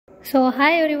So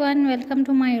hi everyone, welcome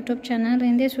to my YouTube channel.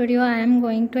 In this video I am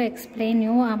going to explain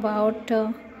you about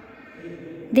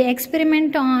the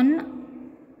experiment on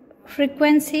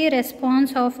frequency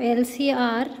response of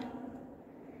LCR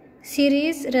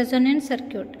series resonance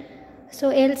circuit.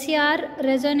 So LCR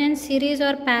resonance series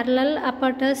or parallel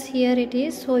apparatus, here it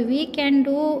is. So we can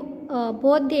do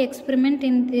both the experiment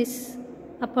in this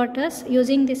apparatus,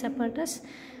 using this apparatus.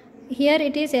 Here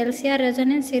it is LCR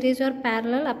resonance series or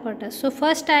parallel apparatus. So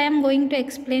first I am going to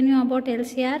explain you about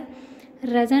LCR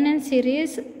resonance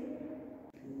series.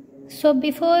 So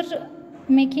before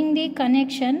making the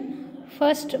connection,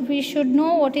 first we should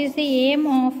know what is the aim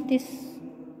of this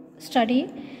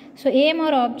study. So aim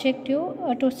or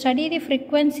objective to study the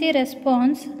frequency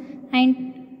response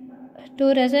and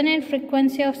to resonant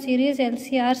frequency of series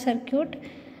LCR circuit,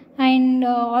 and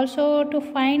also to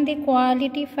find the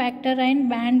quality factor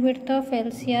and bandwidth of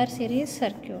LCR series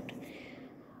circuit.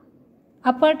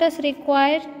 Apparatus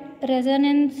require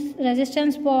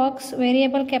resistance box,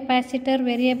 variable capacitor,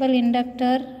 variable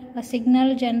inductor, a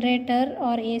signal generator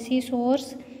or AC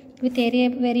source with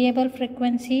variable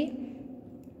frequency,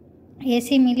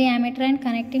 AC milliammeter, and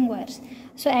connecting wires.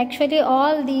 So actually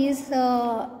all these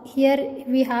here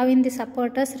we have in this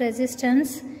apparatus: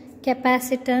 resistance,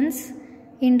 capacitance,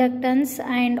 inductance,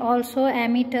 and also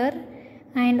ammeter,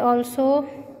 and also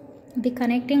the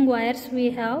connecting wires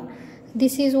we have.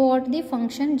 This is what the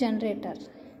function generator.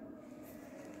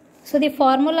 So the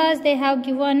formulas they have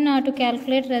given to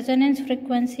calculate resonance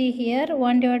frequency here,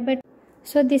 1 divided by 2.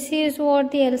 So this is what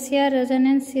the LCR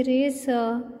resonance series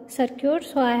circuit.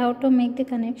 So I have to make the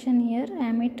connection here,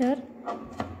 ammeter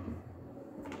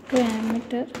to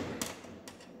ammeter.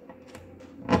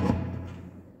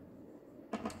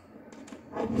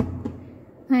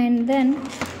 And then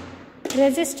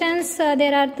resistance,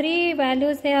 there are 3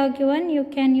 values they have given. You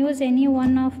can use any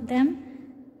one of them.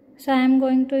 So I am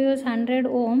going to use 100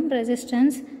 ohm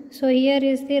resistance. So here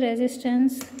is the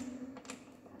resistance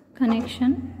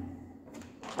connection.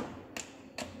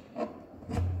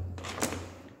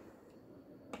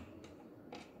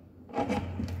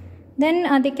 Then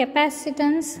the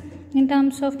capacitance in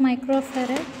terms of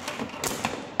microfarad.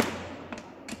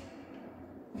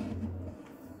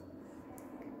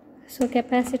 So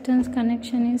capacitance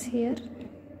connection is here.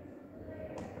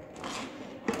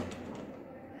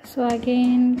 So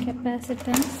again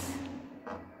capacitance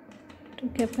to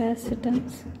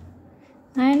capacitance,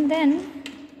 and then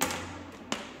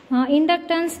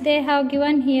inductance they have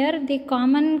given here. The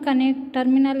common connect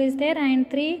terminal is there, and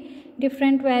 3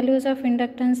 different values of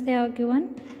inductance they have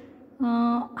given.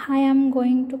 I am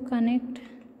going to connect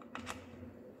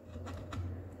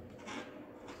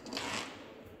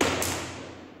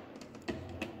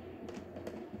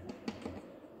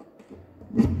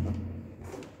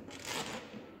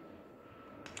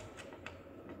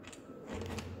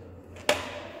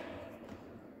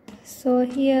so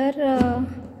here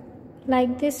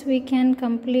like this we can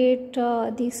complete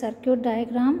the circuit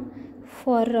diagram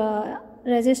for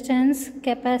resistance,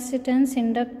 capacitance,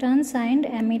 inductance, and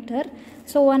ammeter.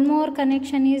 So one more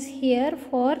connection is here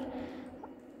for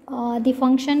the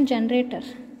function generator.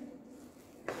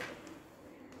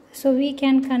 So we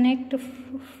can connect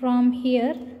from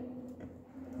here,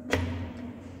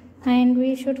 and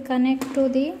we should connect to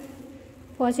the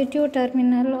positive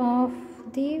terminal of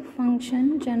the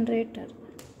function generator.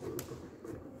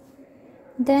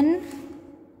 Then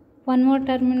one more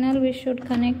terminal we should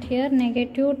connect here,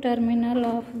 negative terminal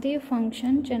of the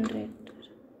function generator.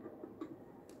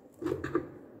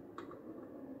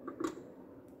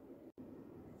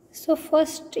 So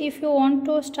first, if you want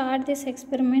to start this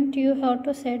experiment, you have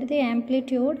to set the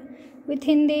amplitude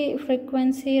within the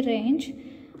frequency range.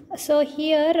 So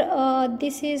here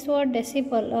this is what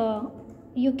decibel.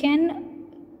 You can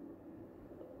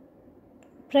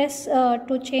press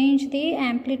to change the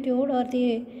amplitude or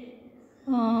the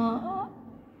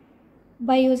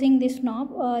by using this knob,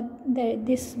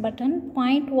 this button,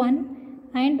 0.1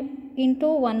 and into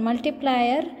 1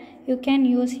 multiplier you can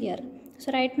use here.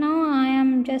 So right now I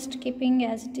am just keeping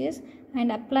as it is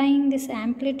and applying this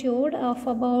amplitude of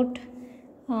about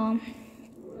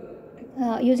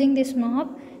using this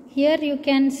knob. Here you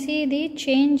can see the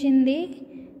change in the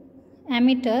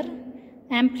ammeter.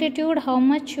 Amplitude, how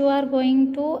much you are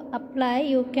going to apply,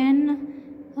 you can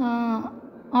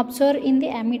observe in the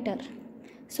ammeter.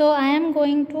 So I am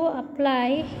going to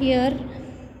apply here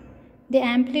the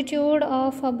amplitude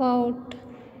of about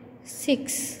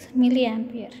 6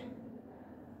 milliampere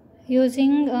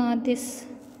using this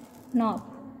knob.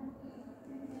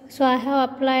 So I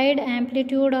have applied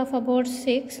amplitude of about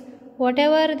 6.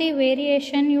 Whatever the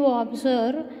variation you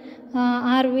observe,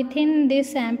 are within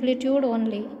this amplitude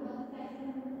only.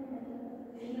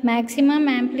 Maximum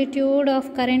amplitude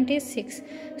of current is 6.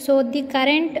 So the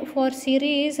current for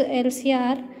series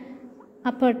LCR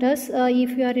apparatus,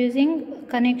 if you are using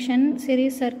connection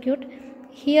series circuit,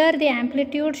 here the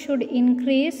amplitude should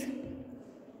increase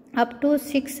up to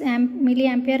 6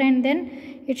 milliampere and then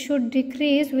it should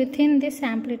decrease within this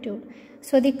amplitude.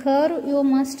 So the curve you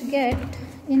must get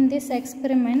in this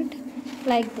experiment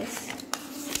like this.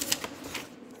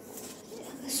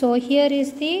 So here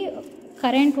is the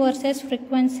current versus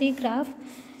frequency graph.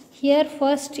 Here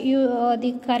first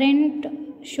the current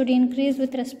should increase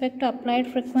with respect to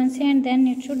applied frequency and then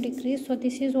it should decrease. So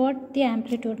this is what the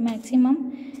amplitude,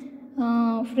 maximum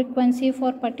frequency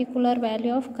for particular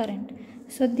value of current.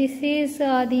 So this is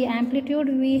the amplitude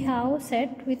we have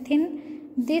set.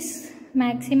 Within this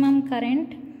maximum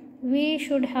current we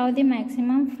should have the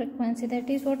maximum frequency, that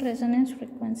is what resonance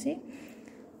frequency.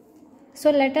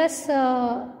 So let us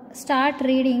start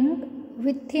reading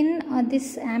within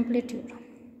this amplitude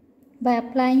by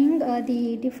applying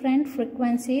the different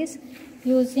frequencies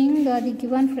using the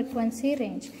given frequency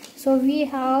range. So we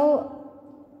have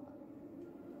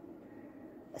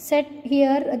set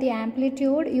here the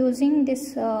amplitude using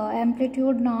this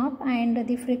amplitude knob and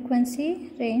the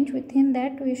frequency range. Within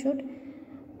that we should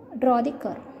draw the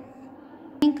curve.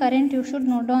 Current you should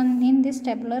note down in this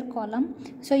tabular column.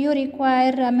 So you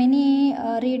require many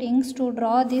readings to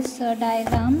draw this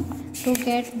diagram to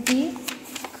get the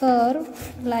curve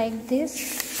like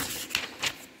this.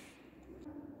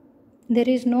 There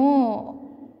is no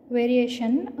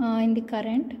variation in the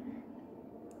current.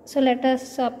 So let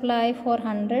us apply for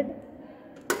 100.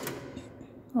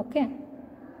 Okay.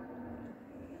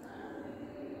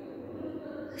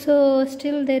 So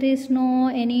still there is no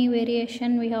any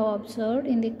variation we have observed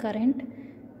in the current.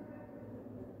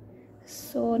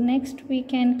 So next we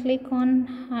can click on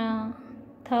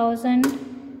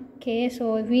 1000K.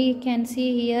 So we can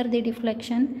see here the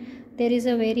deflection. There is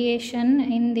a variation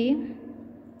in the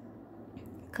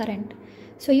current.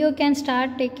 So you can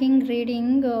start taking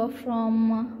reading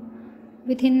from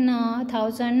within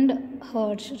 1000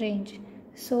 Hertz range.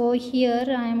 So here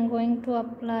I am going to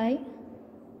apply.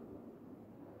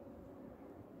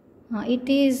 It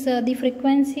is the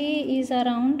frequency is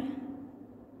around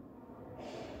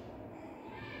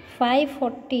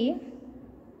 540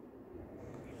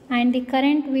 and the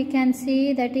current we can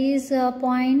see that is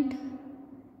point,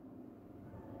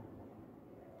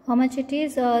 how much it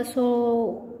is,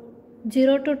 so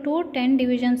 0 to 2 10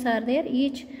 divisions are there,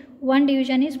 each one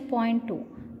division is 0.2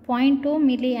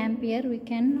 milliampere we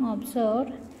can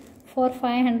observe for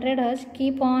 500 Hz.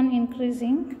 Keep on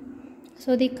increasing,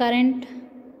 so the current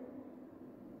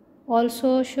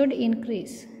also should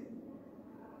increase.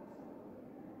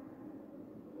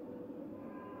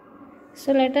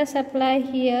 So let us apply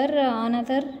here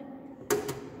another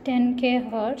 10K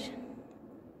Hertz.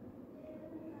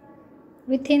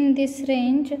 Within this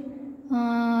range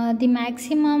the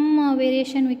maximum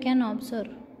variation we can observe.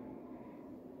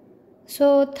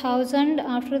 So 1000,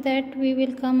 after that we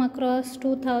will come across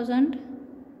 2000.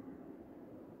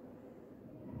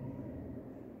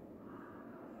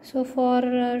 So for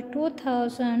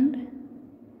 2000,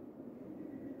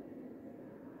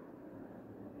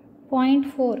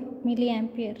 0.4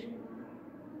 milliampere,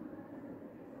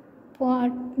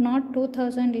 not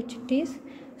 2000 it is,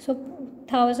 so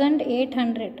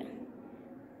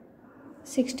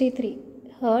 1863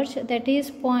 Hertz, that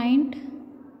is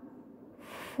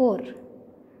 0.4.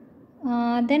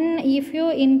 Then if you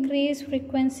increase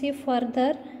frequency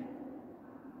further,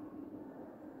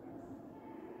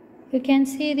 you can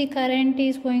see the current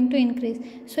is going to increase.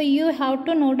 So you have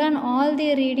to note down all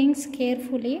the readings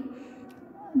carefully.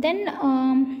 Then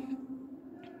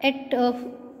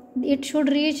it should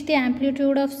reach the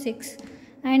amplitude of 6,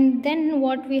 and then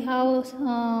what we have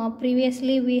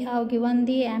previously we have given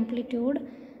the amplitude.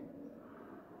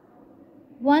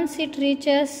 Once it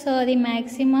reaches the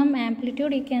maximum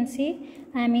amplitude, you can see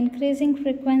I am increasing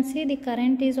frequency, the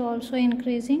current is also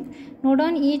increasing. Note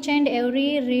down each and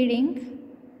every reading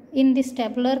in this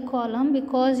tabular column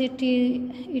because it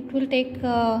will take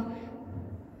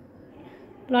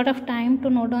lot of time to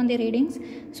note down the readings.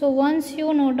 So once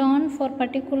you note down for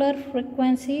particular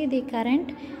frequency the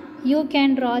current, you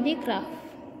can draw the graph.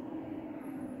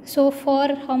 So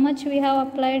for how much we have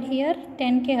applied here,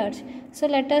 10K Hertz. So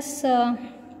let us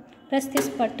press this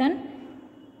button.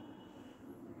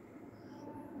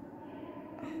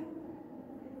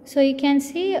 So you can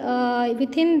see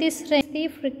within this range the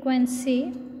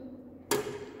frequency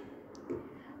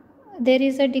there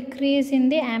is a decrease in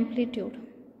the amplitude.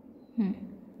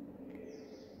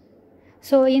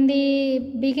 So in the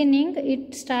beginning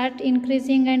it start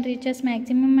increasing and reaches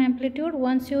maximum amplitude.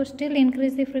 Once you still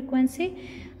increase the frequency,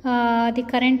 the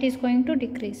current is going to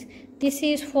decrease. This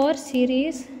is for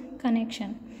series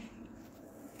connection.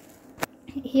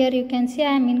 Here you can see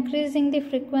I am increasing the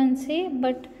frequency,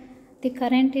 but the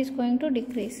current is going to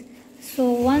decrease.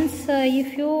 So once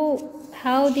if you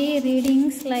have the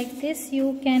readings like this,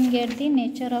 you can get the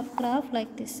nature of graph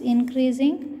like this.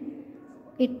 Increasing,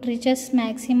 it reaches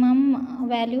maximum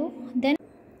value. Then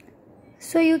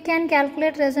so you can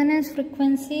calculate resonance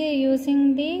frequency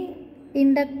using the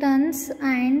inductance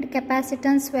and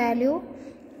capacitance value.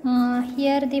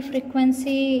 Here the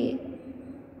frequency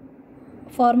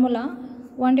formula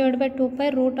 1 divided by 2 pi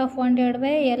root of 1 divided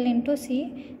by L into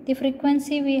C. The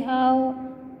frequency we have,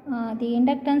 the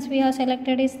inductance we have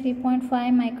selected is 3.5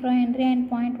 microhenry and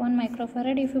 0.1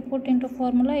 microfarad. If you put into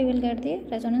formula, you will get the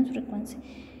resonance frequency.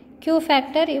 Q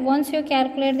factor, once you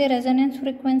calculate the resonance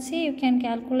frequency, you can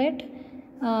calculate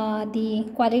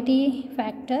the quality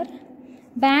factor.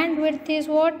 Bandwidth is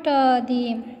what?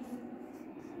 The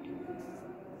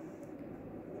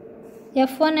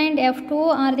F1 and F2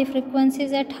 are the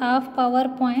frequencies at half power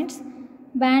points.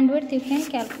 Bandwidth you can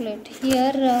calculate.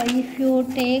 Here if you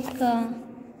take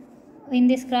in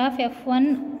this graph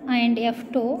F1 and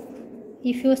F2,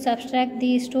 if you subtract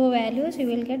these two values, you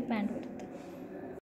will get bandwidth.